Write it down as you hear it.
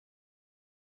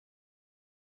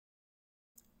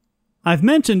I've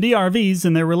mentioned ERVs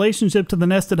and their relationship to the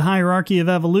nested hierarchy of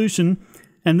evolution,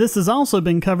 and this has also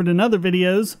been covered in other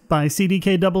videos by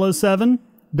CDK007,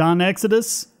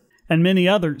 DonExodus, and many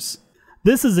others.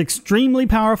 This is extremely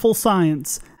powerful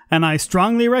science, and I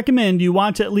strongly recommend you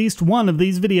watch at least one of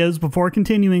these videos before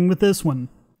continuing with this one.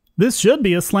 This should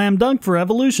be a slam dunk for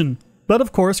evolution, but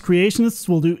of course creationists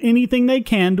will do anything they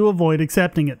can to avoid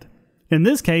accepting it. In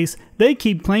this case, they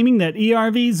keep claiming that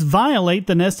ERVs violate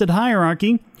the nested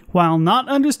hierarchy while not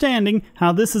understanding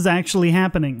how this is actually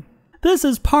happening. This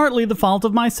is partly the fault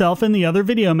of myself and the other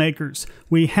video makers.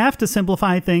 We have to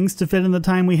simplify things to fit in the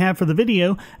time we have for the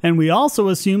video, and we also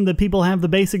assume that people have the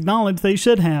basic knowledge they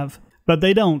should have. But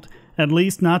they don't, at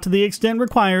least not to the extent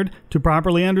required to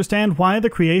properly understand why the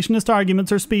creationist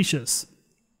arguments are specious.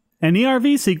 An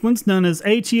ERV sequence known as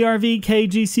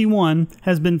HERV-KGC1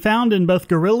 has been found in both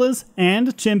gorillas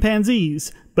and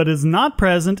chimpanzees, but is not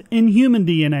present in human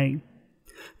DNA.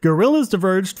 Gorillas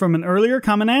diverged from an earlier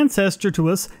common ancestor to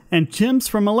us, and chimps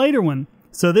from a later one,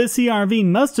 so this ERV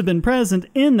must have been present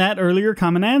in that earlier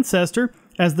common ancestor,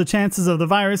 as the chances of the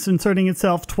virus inserting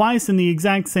itself twice in the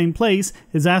exact same place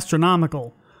is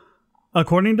astronomical.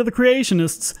 According to the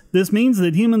creationists, this means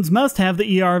that humans must have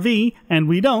the ERV, and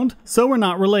we don't, so we're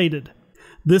not related.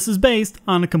 This is based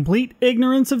on a complete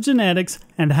ignorance of genetics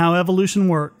and how evolution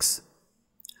works.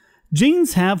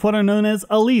 Genes have what are known as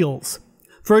alleles.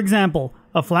 For example,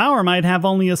 a flower might have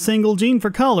only a single gene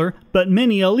for color, but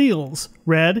many alleles,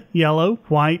 red, yellow,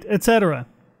 white, etc.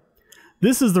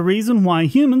 This is the reason why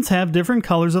humans have different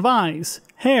colors of eyes,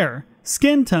 hair,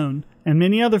 skin tone, and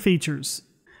many other features.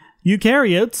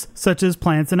 Eukaryotes, such as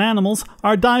plants and animals,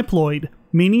 are diploid,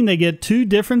 meaning they get two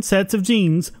different sets of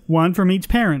genes, one from each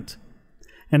parent.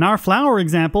 In our flower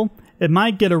example, it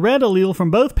might get a red allele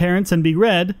from both parents and be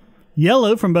red,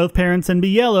 yellow from both parents and be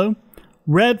yellow,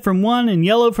 red from one and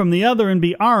yellow from the other and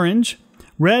be orange,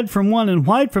 red from one and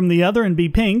white from the other and be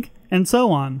pink, and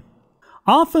so on.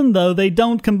 Often, though, they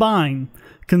don't combine.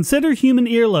 Consider human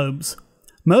earlobes.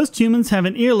 Most humans have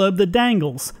an earlobe that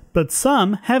dangles, but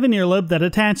some have an earlobe that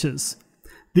attaches.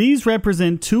 These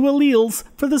represent two alleles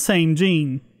for the same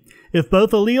gene. If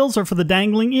both alleles are for the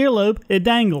dangling earlobe, it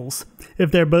dangles.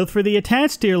 If they're both for the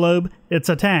attached earlobe, it's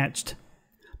attached.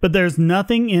 But there's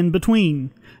nothing in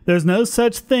between. There's no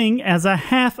such thing as a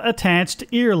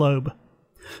half-attached earlobe.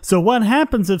 So what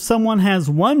happens if someone has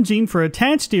one gene for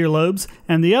attached earlobes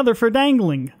and the other for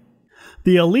dangling?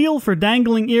 The allele for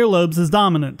dangling earlobes is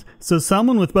dominant, so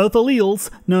someone with both alleles,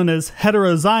 known as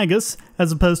heterozygous,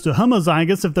 as opposed to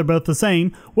homozygous if they're both the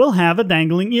same, will have a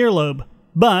dangling earlobe.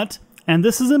 But, and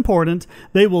this is important,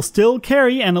 they will still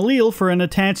carry an allele for an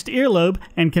attached earlobe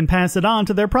and can pass it on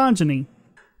to their progeny.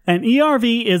 An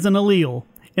ERV is an allele.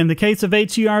 In the case of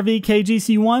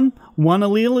HERV-KGC1, one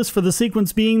allele is for the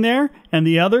sequence being there, and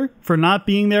the other for not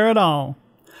being there at all.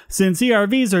 Since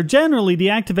ERVs are generally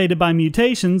deactivated by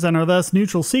mutations and are thus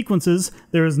neutral sequences,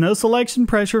 there is no selection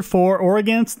pressure for or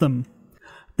against them.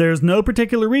 There is no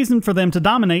particular reason for them to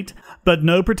dominate, but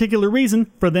no particular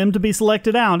reason for them to be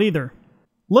selected out either.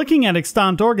 Looking at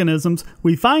extant organisms,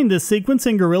 we find this sequence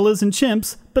in gorillas and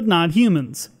chimps, but not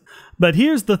humans. But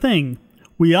here's the thing.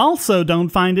 We also don't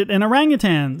find it in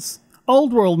orangutans,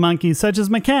 old world monkeys such as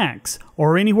macaques,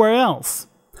 or anywhere else.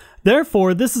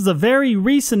 Therefore, this is a very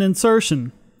recent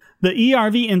insertion. The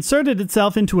ERV inserted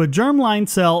itself into a germline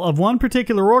cell of one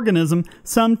particular organism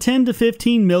some 10 to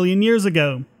 15 million years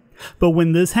ago. But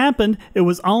when this happened, it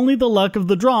was only the luck of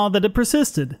the draw that it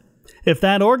persisted. If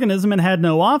that organism had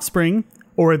no offspring,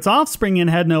 or its offspring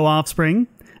had no offspring,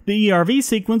 the ERV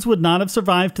sequence would not have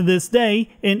survived to this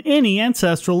day in any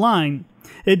ancestral line.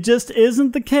 It just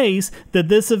isn't the case that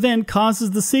this event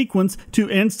causes the sequence to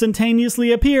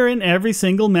instantaneously appear in every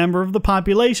single member of the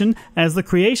population, as the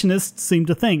creationists seem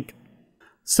to think.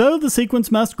 So the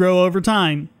sequence must grow over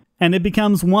time, and it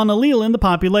becomes one allele in the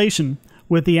population,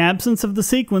 with the absence of the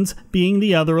sequence being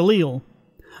the other allele.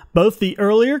 Both the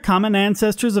earlier common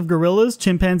ancestors of gorillas,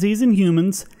 chimpanzees, and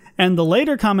humans, and the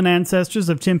later common ancestors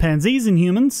of chimpanzees and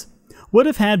humans, would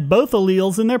have had both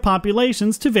alleles in their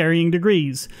populations to varying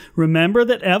degrees. Remember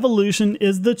that evolution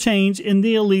is the change in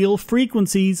the allele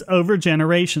frequencies over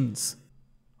generations.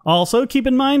 Also, keep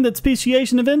in mind that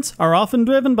speciation events are often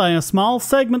driven by a small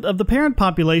segment of the parent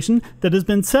population that has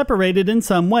been separated in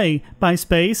some way, by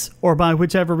space, or by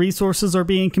whichever resources are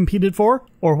being competed for,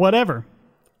 or whatever.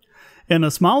 In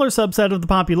a smaller subset of the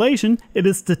population, it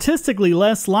is statistically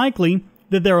less likely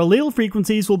that their allele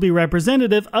frequencies will be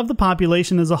representative of the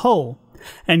population as a whole.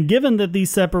 And given that these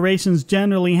separations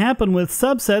generally happen with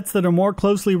subsets that are more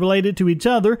closely related to each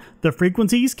other, the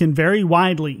frequencies can vary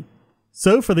widely.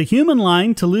 So for the human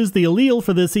line to lose the allele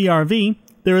for this ERV,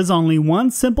 there is only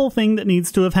one simple thing that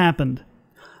needs to have happened.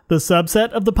 The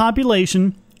subset of the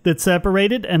population that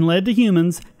separated and led to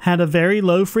humans had a very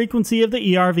low frequency of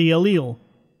the ERV allele.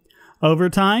 Over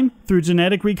time, through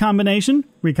genetic recombination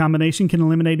can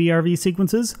eliminate ERV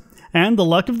sequences, and the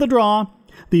luck of the draw,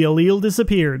 the allele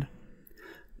disappeared.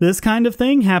 This kind of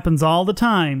thing happens all the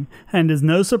time, and is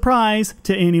no surprise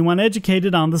to anyone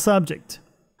educated on the subject.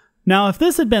 Now, if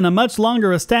this had been a much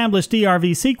longer established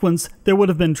ERV sequence, there would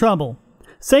have been trouble.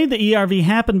 Say the ERV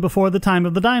happened before the time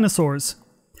of the dinosaurs.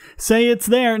 Say it's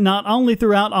there not only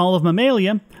throughout all of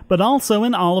mammalia, but also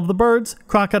in all of the birds,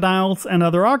 crocodiles, and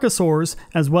other archosaurs,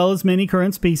 as well as many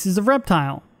current species of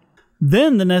reptile.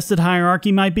 Then the nested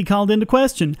hierarchy might be called into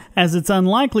question, as it's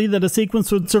unlikely that a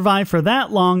sequence would survive for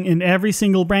that long in every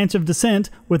single branch of descent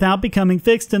without becoming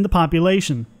fixed in the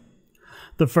population.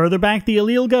 The further back the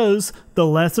allele goes, the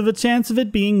less of a chance of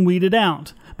it being weeded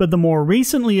out, but the more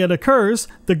recently it occurs,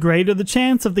 the greater the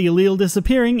chance of the allele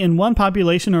disappearing in one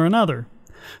population or another.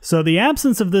 So the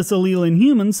absence of this allele in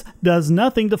humans does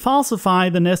nothing to falsify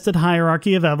the nested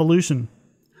hierarchy of evolution.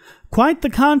 Quite the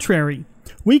contrary.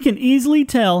 We can easily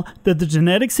tell that the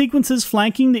genetic sequences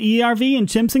flanking the ERV in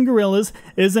chimps and gorillas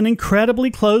is an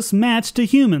incredibly close match to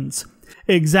humans.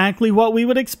 Exactly what we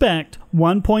would expect,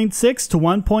 1.6 to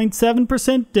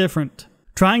 1.7% different.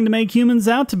 Trying to make humans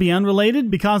out to be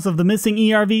unrelated because of the missing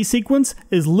ERV sequence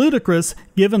is ludicrous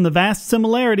given the vast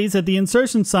similarities at the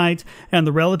insertion site and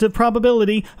the relative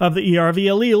probability of the ERV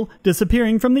allele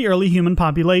disappearing from the early human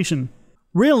population.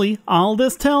 Really, all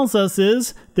this tells us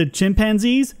is that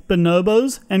chimpanzees,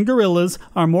 bonobos, and gorillas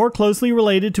are more closely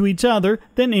related to each other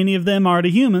than any of them are to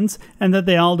humans, and that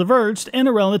they all diverged in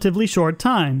a relatively short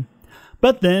time.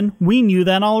 But then, we knew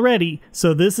that already,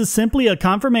 so this is simply a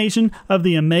confirmation of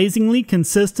the amazingly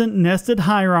consistent nested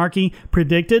hierarchy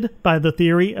predicted by the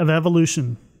theory of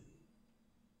evolution.